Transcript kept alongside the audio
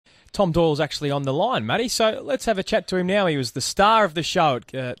Tom Doyle's actually on the line, Matty, so let's have a chat to him now. He was the star of the show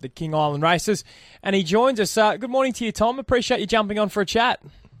at the King Island Races, and he joins us. Good morning to you, Tom. Appreciate you jumping on for a chat.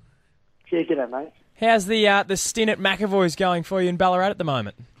 Yeah, g'day, mate. How's the stint at McAvoy's going for you in Ballarat at the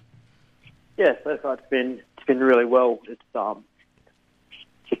moment? Yeah, so far it's been really well. It's a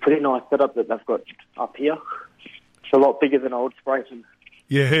pretty nice setup that they've got up here. It's a lot bigger than Old Sprayton.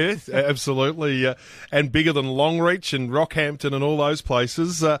 Yeah, absolutely. And bigger than Longreach and Rockhampton and all those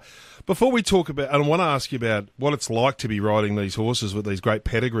places. Before we talk about, and I want to ask you about what it's like to be riding these horses with these great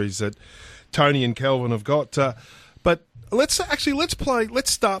pedigrees that Tony and Kelvin have got. But let's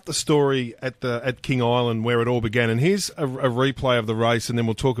start the story at King Island where it all began. And here's a replay of the race, and then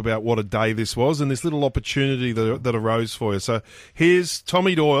we'll talk about what a day this was and this little opportunity that arose for you. So here's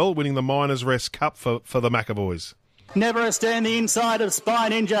Tommy Doyle winning the Miners' Rest Cup for the McAvoys. Never a stand the inside of Spy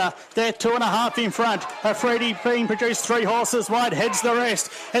Ninja. They're 2.5 in front. Afridi being produced 3 horses wide, heads the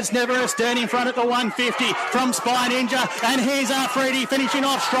rest. It's Never a stand in front at the 150 from Spy Ninja. And here's Afridi finishing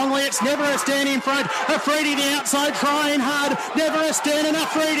off strongly. It's Never a stand in front. Afridi the outside trying hard. Never a stand and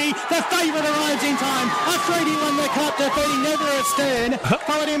Afridi, the favourite arrives in time. Afridi won the cup, defeating Never a stand.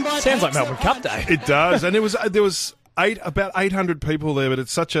 Followed in by Sounds like Melbourne Cup Day. It does. And there was about 800 people there, but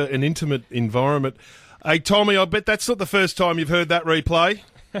it's such an intimate environment. Hey, Tommy, I bet that's not the first time you've heard that replay.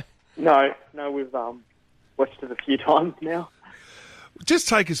 No, we've watched it a few times now. Just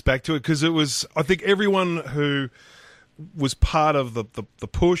take us back to it, because it was, I think, everyone who was part of the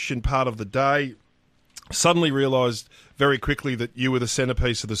push and part of the day suddenly realised very quickly that you were the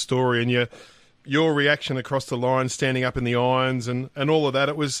centrepiece of the story, and your reaction across the line, standing up in the irons and all of that.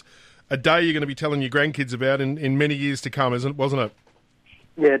 It was a day you're going to be telling your grandkids about in many years to come, wasn't it?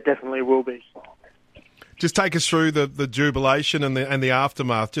 Yeah, it definitely will be. Just take us through the jubilation and the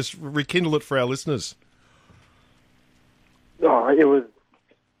aftermath. Just rekindle it for our listeners. Oh, it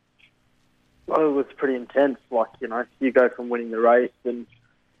was pretty intense. Like, you go from winning the race and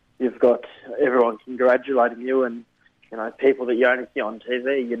you've got everyone congratulating you, and people that you only see on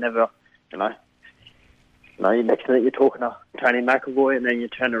TV. You never, next minute you're talking to Tony McAvoy, and then you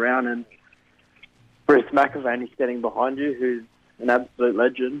turn around and Bruce McAvaney's standing behind you, who's an absolute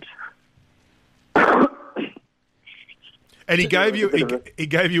legend. And he gave you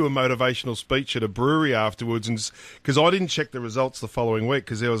a motivational speech at a brewery afterwards, and because I didn't check the results the following week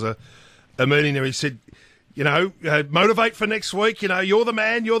because there was a meeting there. He said, motivate for next week. You're the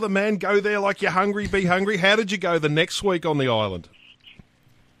man. Go there like you're hungry. Be hungry. How did you go the next week on the island?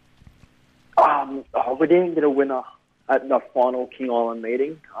 We didn't get a winner at the final King Island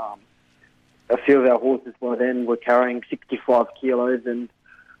meeting. A few of our horses were carrying 65 kilos and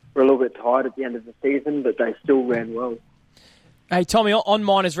were a little bit tired at the end of the season, but they still ran well. Hey, Tommy, on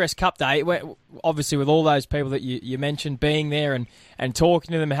Miners' Rest Cup Day, obviously with all those people that you mentioned being there and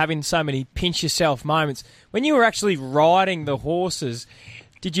talking to them, having so many pinch-yourself moments, when you were actually riding the horses,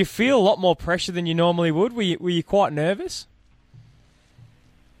 did you feel a lot more pressure than you normally would? Were you quite nervous?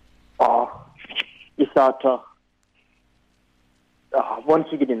 Oh, you start to... once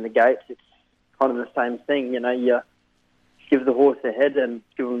you get in the gates, it's kind of the same thing. You give the horse a head and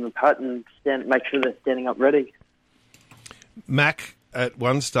give them a pat and make sure they're standing up ready. Mac, at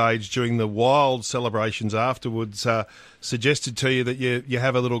one stage during the wild celebrations afterwards, suggested to you that you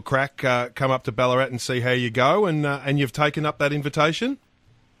have a little crack, come up to Ballarat and see how you go, and you've taken up that invitation?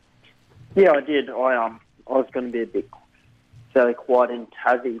 Yeah, I did. I was going to be a bit fairly quiet in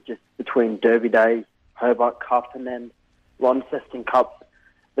Tassie, just between Derby Day, Hobart Cup, and then Launceston Cup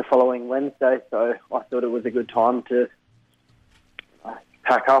the following Wednesday, so I thought it was a good time to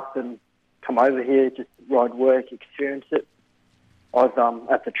pack up and come over here, just ride work, experience it. I was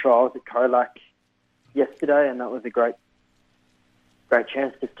at the trials at Colac yesterday, and that was a great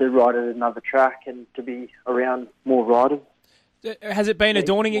chance just to ride at another track and to be around more riders. Has it been a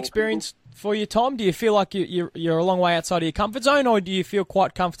daunting experience for you, Tom? Do you feel like you're a long way outside of your comfort zone, or do you feel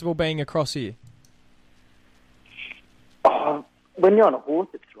quite comfortable being across here? When you're on a horse,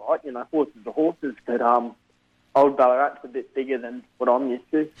 it's right. Horses are horses, but Old Ballarat's a bit bigger than what I'm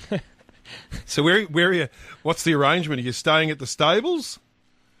used to. So where are you? What's the arrangement? Are you staying at the stables?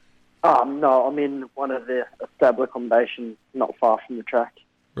 No, I'm in one of the stable accommodations not far from the track.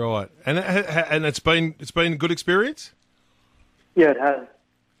 Right, and it's been a good experience? Yeah, it has.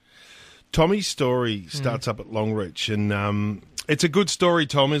 Tommy's story starts up at Longreach, and it's a good story,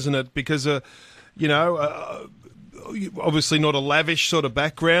 Tom, isn't it? Because obviously not a lavish sort of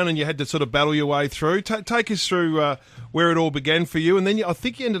background, and you had to sort of battle your way through. Take us through where it all began for you, and then I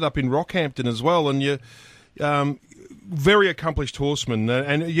think you ended up in Rockhampton as well, and you very accomplished horseman,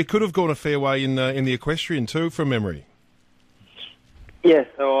 and you could have gone a fair way in the equestrian too, from memory. Yeah,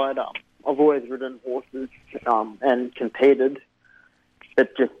 so I've always ridden horses and competed,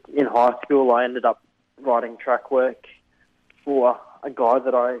 but just in high school I ended up riding track work for a guy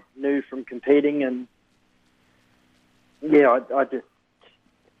that I knew from competing, and yeah, I just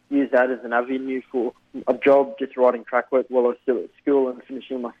used that as an avenue for a job, just riding track work while I was still at school and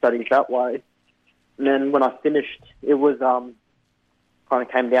finishing my studies that way. And then when I finished, it was kind of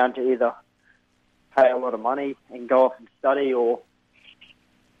came down to either pay a lot of money and go off and study, or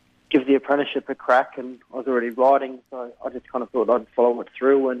give the apprenticeship a crack. And I was already riding, so I just kind of thought I'd follow it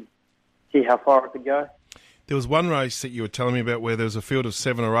through and see how far I could go. There was one race that you were telling me about where there was a field of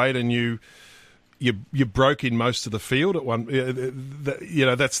 7 or 8, and you broke in most of the field at one.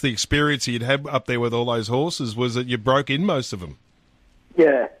 That's the experience you'd had up there with all those horses. Was that you broke in most of them?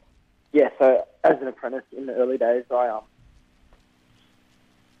 Yeah. So as an apprentice in the early days, I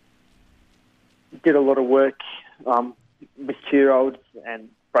did a lot of work with 2-year-olds and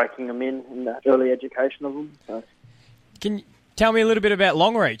breaking them in the early education of them. So. Can you tell me a little bit about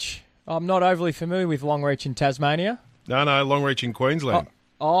Longreach? I'm not overly familiar with Longreach in Tasmania. No, Longreach in Queensland.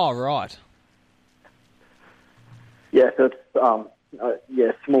 Oh, right. Yeah, so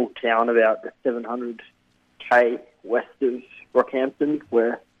it's small town about 700k west of Rockhampton,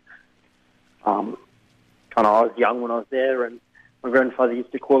 where kind of I was young when I was there, and my grandfather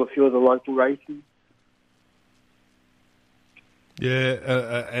used to call a few of the local races.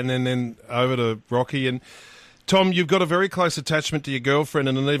 Yeah, and then over to Rocky. And Tom, you've got a very close attachment to your girlfriend,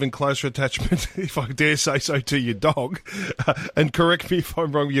 and an even closer attachment, if I dare say so, to your dog. And correct me if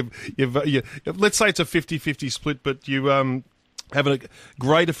I'm wrong. Let's say it's a 50-50 split, but you have a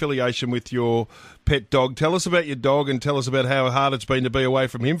great affiliation with your pet dog. Tell us about your dog, and tell us about how hard it's been to be away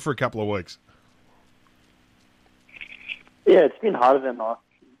from him for a couple of weeks. Yeah, it's been harder than I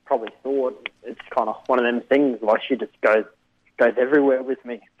probably thought. It's kind of one of them things, like she just goes everywhere with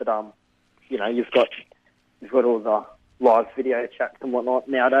me. But you've got all the live video chats and whatnot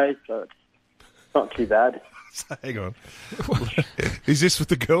nowadays, so it's not too bad. So hang on. Is this with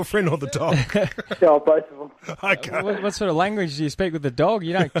the girlfriend or the dog? Yeah, both of them. Okay. What sort of language do you speak with the dog?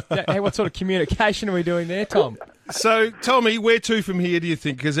 Hey, what sort of communication are we doing there, Tom? So tell me, where to from here, do you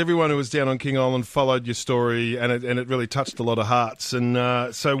think? Because everyone who was down on King Island followed your story, and it really touched a lot of hearts. And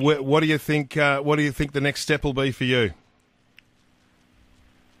so what do you think? What do you think the next step will be for you?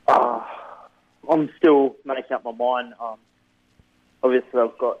 I'm still making up my mind. Obviously,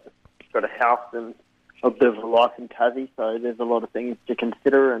 I've got a house and a bit of a life in Tassie, so there's a lot of things to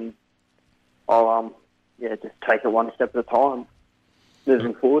consider, and I'll just take it one step at a time,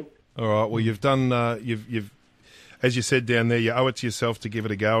 moving forward. All right. Well, you've done. You've as you said down there, you owe it to yourself to give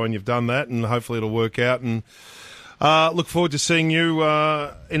it a go, and you've done that, and hopefully it'll work out. And look forward to seeing you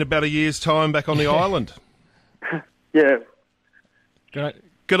in about a year's time back on the island. Yeah.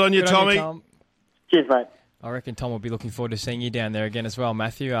 Good on you, Tommy. Tom. Cheers, mate. I reckon Tom will be looking forward to seeing you down there again as well,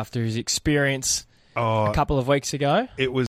 Matthew, after his experience a couple of weeks ago. It was